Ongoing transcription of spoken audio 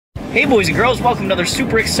Hey boys and girls, welcome to another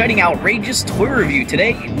super exciting, outrageous toy review.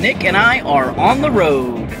 Today, Nick and I are on the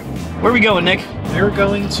road. Where are we going, Nick? We're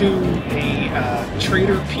going to a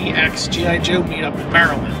Trader PX G.I. Joe meetup in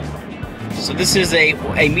Maryland. So this is a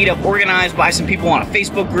meetup organized by some people on a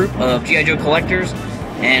Facebook group of G.I. Joe collectors.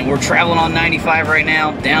 And we're traveling on 95 right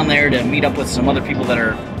now, down there to meet up with some other people that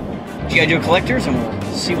are G.I. Joe collectors, and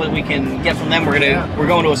we'll see what we can get from them. We're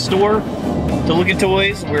going to a store to look at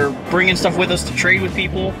toys. We're bringing stuff with us to trade with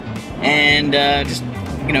people. And just,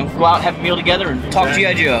 you know, go out, have a meal together, and talk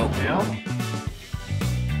G.I. Joe. Yeah.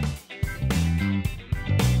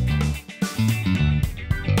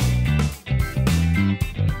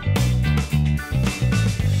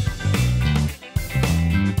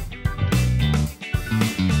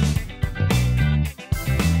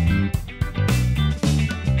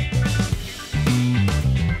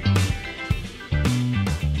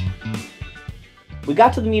 We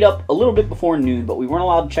got to the meetup a little bit before noon, but we weren't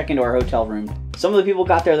allowed to check into our hotel room. Some of the people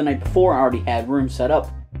got there the night before and already had rooms set up,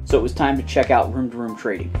 so it was time to check out room-to-room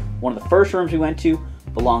trading. One of the first rooms we went to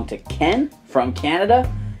belonged to Ken from Canada,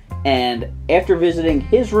 and after visiting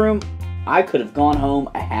his room, I could have gone home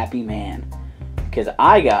a happy man, because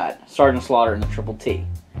I got Sergeant Slaughter and the Triple T.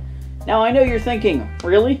 Now I know you're thinking,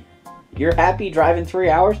 really? You're happy driving 3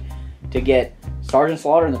 hours to get Sergeant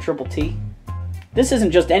Slaughter and the Triple T? This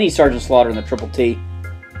isn't just any Sergeant Slaughter and the Triple T.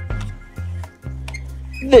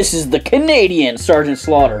 This is the Canadian Sergeant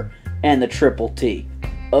Slaughter and the Triple T.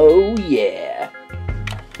 Oh yeah.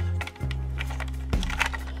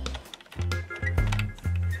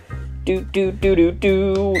 Do.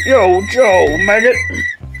 Yo, Joe, maggot.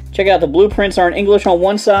 Check out the blueprints are in English on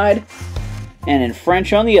one side and in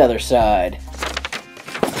French on the other side.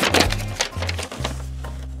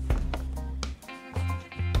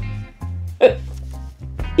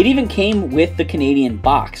 It even came with the Canadian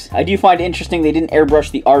box. I do find it interesting they didn't airbrush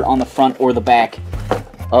the art on the front or the back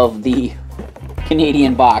of the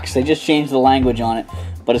Canadian box. They just changed the language on it,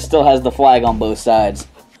 but it still has the flag on both sides.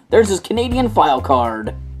 There's his Canadian file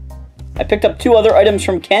card. I picked up two other items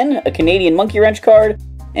from Ken, a Canadian monkey wrench card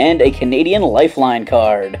and a Canadian lifeline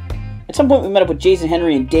card. At some point we met up with Jason,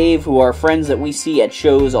 Henry, and Dave, who are friends that we see at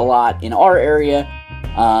shows a lot in our area.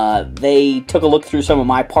 They took a look through some of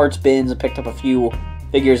my parts bins and picked up a few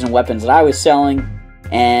figures and weapons that I was selling,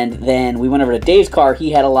 and then we went over to Dave's car.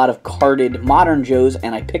 He had a lot of carded Modern Joes,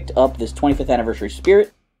 and I picked up this 25th anniversary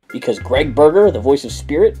Spirit because Greg Berger, the voice of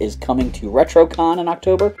Spirit, is coming to RetroCon in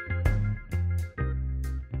October,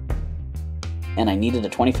 and I needed a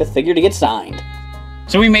 25th figure to get signed.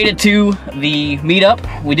 So we made it to the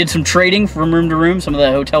meetup. We did some trading from room to room. Some of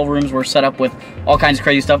the hotel rooms were set up with all kinds of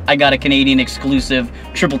crazy stuff. I got a Canadian exclusive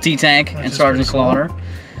Triple T tank and Sergeant Slaughter.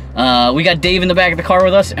 We got Dave in the back of the car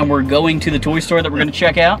with us, and we're going to the toy store that we're going to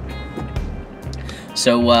check out.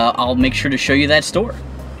 So I'll make sure to show you that store.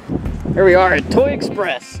 Here we are at Toy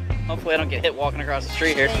Express. Hopefully I don't get hit walking across the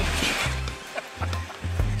street here.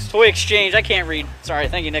 It's Toy Exchange. I can't read. Sorry.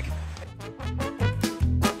 Thank you, Nick.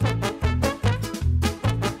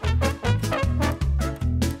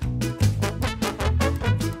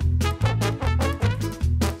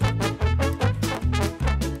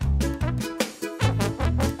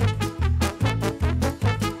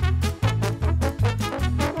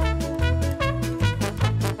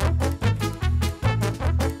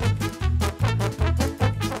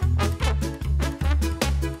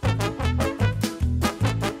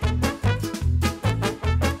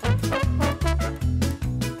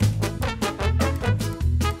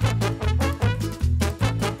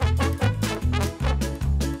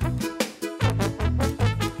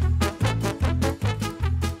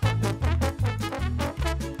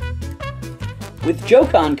 With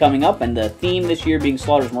JoeCon coming up and the theme this year being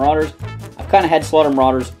Slaughter's Marauders, I've kind of had Slaughter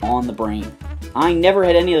Marauders on the brain. I never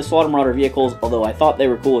had any of the Slaughter Marauder vehicles, although I thought they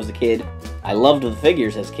were cool as a kid. I loved the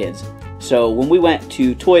figures as kids. So when we went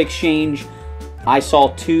to Toy Exchange, I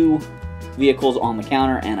saw two vehicles on the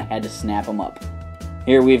counter and I had to snap them up.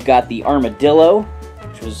 Here we've got the Armadillo,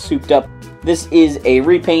 which was souped up. This is a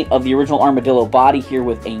repaint of the original Armadillo body here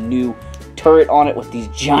with a new turret on it with these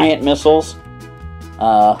giant missiles.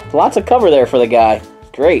 Lots of cover there for the guy.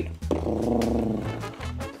 Great.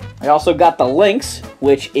 I also got the Lynx,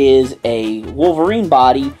 which is a Wolverine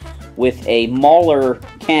body with a Mauler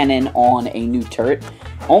cannon on a new turret.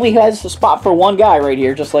 Only has a spot for one guy right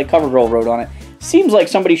here, just like CoverGirl wrote on it. Seems like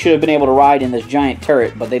somebody should have been able to ride in this giant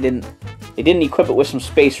turret, but they didn't equip it with some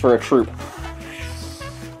space for a troop.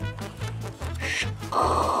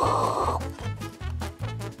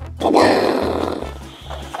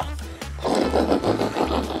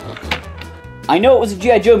 I know it was a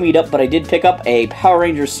G.I. Joe meetup, but I did pick up a Power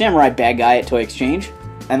Rangers Samurai bad guy at Toy Exchange.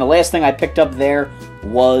 And the last thing I picked up there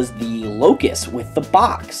was the Locust with the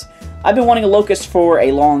box. I've been wanting a Locust for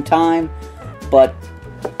a long time, but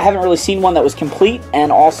I haven't really seen one that was complete,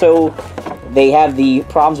 and also they have the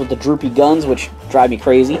problems with the droopy guns, which drive me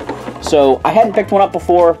crazy. So I hadn't picked one up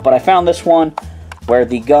before, but I found this one where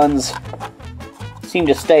the guns seem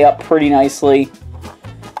to stay up pretty nicely.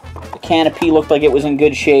 The canopy looked like it was in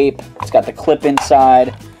good shape. It's got the clip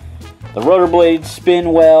inside. The rotor blades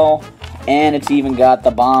spin well, and it's even got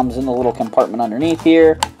the bombs in the little compartment underneath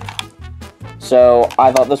here. So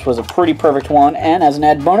I thought this was a pretty perfect one, and as an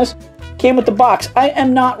added bonus, came with the box. I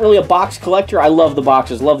am not really a box collector. I love the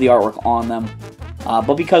boxes, love the artwork on them,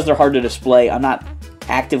 but because they're hard to display, I'm not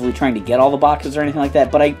actively trying to get all the boxes or anything like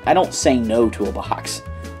that, but I don't say no to a box.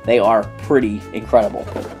 They are pretty incredible.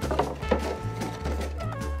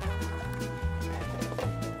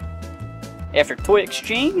 After toy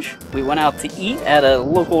exchange, we went out to eat at a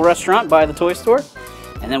local restaurant by the toy store,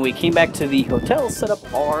 and then we came back to the hotel, set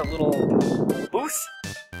up our little booth.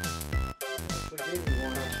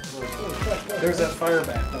 There's that fire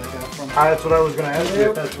bat that I got from. That's what I was going to ask you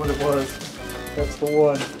if that's what it was. That's the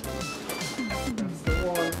one. That's the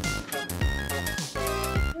one.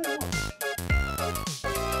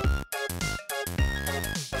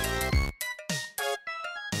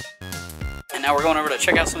 And now we're going over to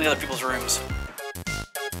check out some of the other people's rooms.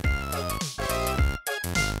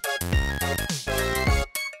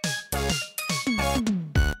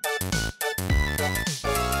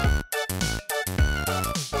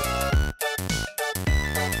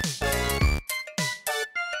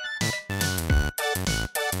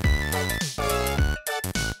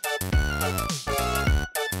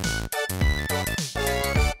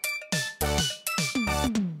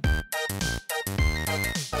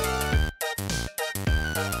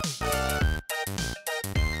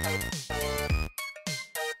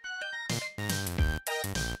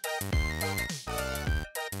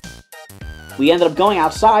 We ended up going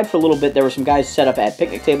outside for a little bit. There were some guys set up at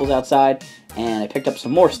picnic tables outside, and I picked up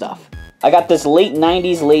some more stuff. I got this late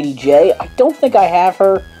 90s Lady J. I don't think I have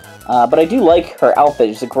her, but I do like her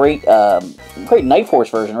outfit. It's a great Night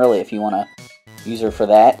Force version, really, if you want to use her for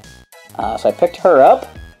that. So I picked her up.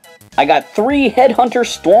 I got 3 Headhunter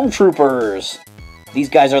Stormtroopers. These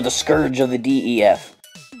guys are the scourge of the DEF.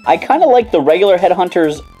 I kind of like the regular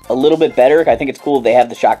Headhunters a little bit better. I think it's cool they have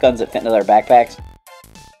the shotguns that fit into their backpacks.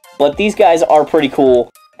 But these guys are pretty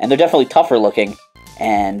cool, and they're definitely tougher looking,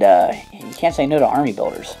 and you can't say no to army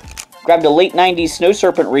builders. Grabbed a late 90s Snow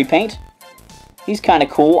Serpent repaint. He's kind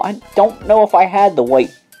of cool. I don't know if I had the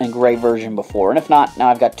white and gray version before, and if not, now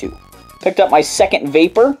I've got 2. Picked up my second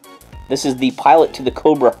Vapor. This is the pilot to the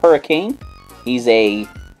Cobra Hurricane. He's a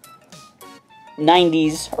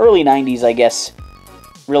 90s, early 90s, I guess,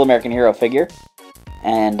 Real American Hero figure,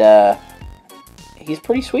 and he's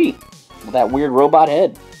pretty sweet with that weird robot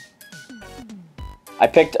head. I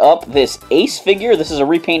picked up this Ace figure. This is a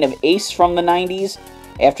repaint of Ace from the 90s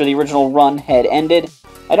after the original run had ended.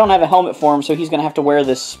 I don't have a helmet for him, so he's going to have to wear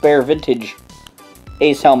this spare vintage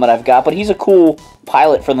Ace helmet I've got, but he's a cool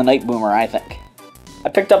pilot for the Night Boomer, I think. I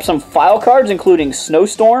picked up some file cards, including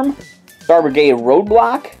Snowstorm, Star Brigade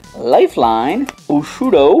Roadblock, Lifeline,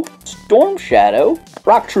 Bushido, Storm Shadow,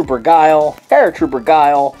 Rock Trooper Guile, Paratrooper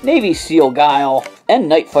Guile, Navy SEAL Guile, and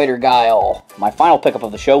Night Fighter Guile. My final pickup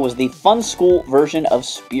of the show was the Fun School version of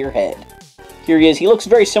Spearhead. Here he is. He looks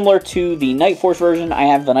very similar to the Night Force version. I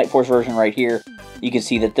have the Night Force version right here. You can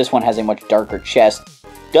see that this one has a much darker chest,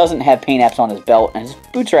 doesn't have paint apps on his belt, and his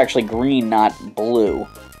boots are actually green, not blue.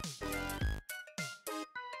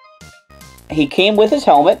 He came with his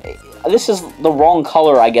helmet. This is the wrong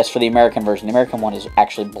color, I guess, for the American version. The American one is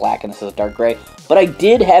actually black, and this is a dark gray. But I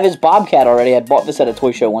did have his Bobcat already. I bought this at a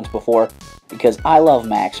toy show once before, because I love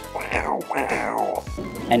Max. Wow, wow.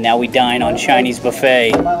 And now we dine on Chinese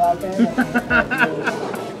buffet.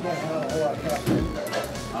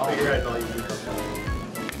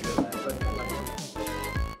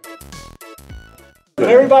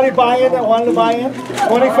 Everybody buy in that wanted to buy in?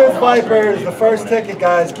 25th Viper is the first ticket,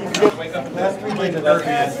 guys. Keep it. Last 3 digits.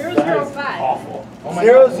 005. Awful.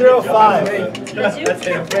 005.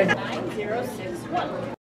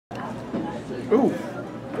 9061. Ooh,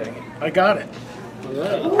 I got it.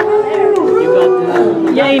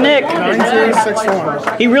 Yay, Nick!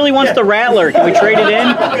 9061. He really wants the Rattler. Can we trade it in?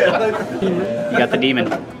 You got the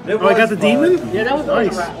Demon. Oh, I got the Demon? Yeah, that was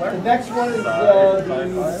nice. The next one is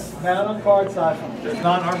the man on card side. There's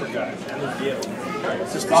non-armored guys.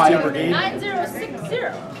 It's just the Steel Brigade. 9060.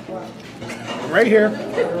 Right here.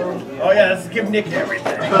 Oh yeah, let's give Nick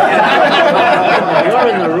everything. You're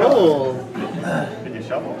in the rule. Did you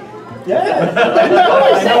shovel? Yeah.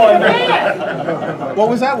 I know I know. What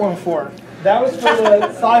was that one for? That was for the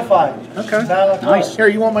sci-fi. Okay. Nice. Here,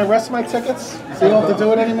 you want my rest of my tickets? So you don't have to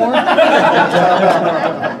do it anymore?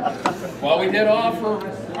 Well, we did offer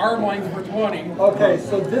arm length for 20. Okay,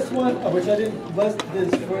 so this one, which I didn't list, is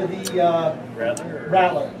for the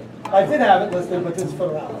Rattler. I did have it listed, but this is for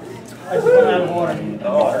the Rattler. I just went out of order.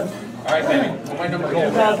 All right, baby. Well, my number is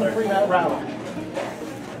 2003 Rattler.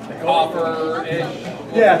 copper-ish.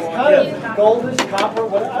 Yeah, it's kind of goldish, copper,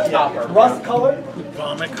 whatever. Rust color.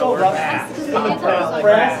 Vomit Oh, color. brass.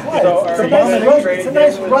 It's a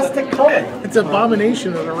nice rustic color. It's an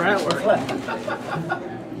abomination of the Rattler.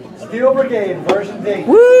 Steel Brigade version D.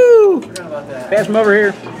 Woo! Pass him over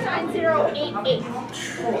here. 9088.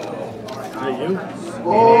 There you.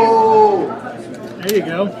 Oh! There you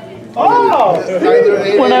go. Oh!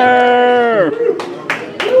 Winner!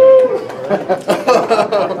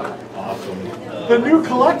 The new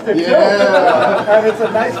collector, too. And it's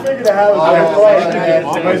a nice figure to have as a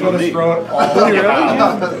collection. Might as well just throw it all.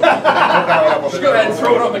 Just go ahead and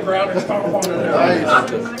throw it on the ground and stomp on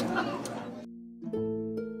it.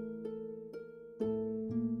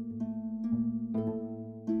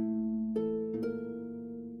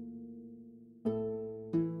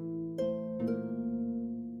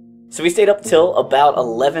 So we stayed up till about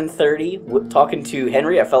 11:30 talking to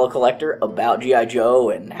Henry, a fellow collector, about G.I.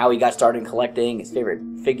 Joe and how he got started in collecting, his favorite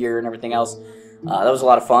figure and everything else. That was a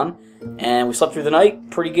lot of fun. And we slept through the night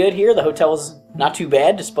pretty good here. The hotel was not too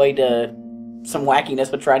bad, despite some wackiness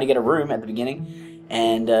with trying to get a room at the beginning.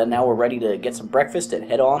 And now we're ready to get some breakfast and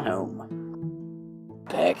head on home.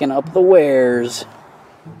 Packing up the wares.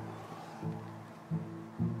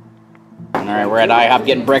 Alright, we're at IHOP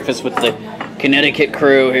getting breakfast with the Connecticut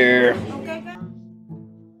crew here.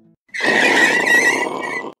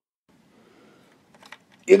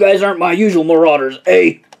 You guys aren't my usual marauders,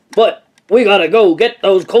 eh? But we gotta go get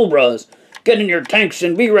those cobras. Get in your tanks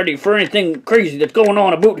and be ready for anything crazy that's going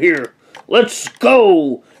on about here. Let's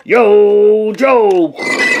go! Yo, Joe!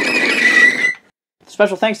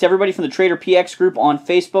 Special thanks to everybody from the Trader PX group on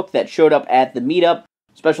Facebook that showed up at the meetup.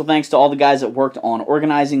 Special thanks to all the guys that worked on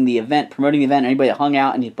organizing the event, promoting the event, anybody that hung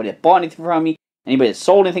out, anybody that bought anything from me, anybody that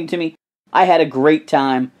sold anything to me. I had a great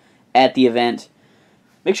time at the event.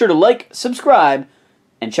 Make sure to like, subscribe,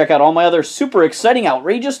 and check out all my other super exciting,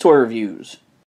 outrageous toy reviews.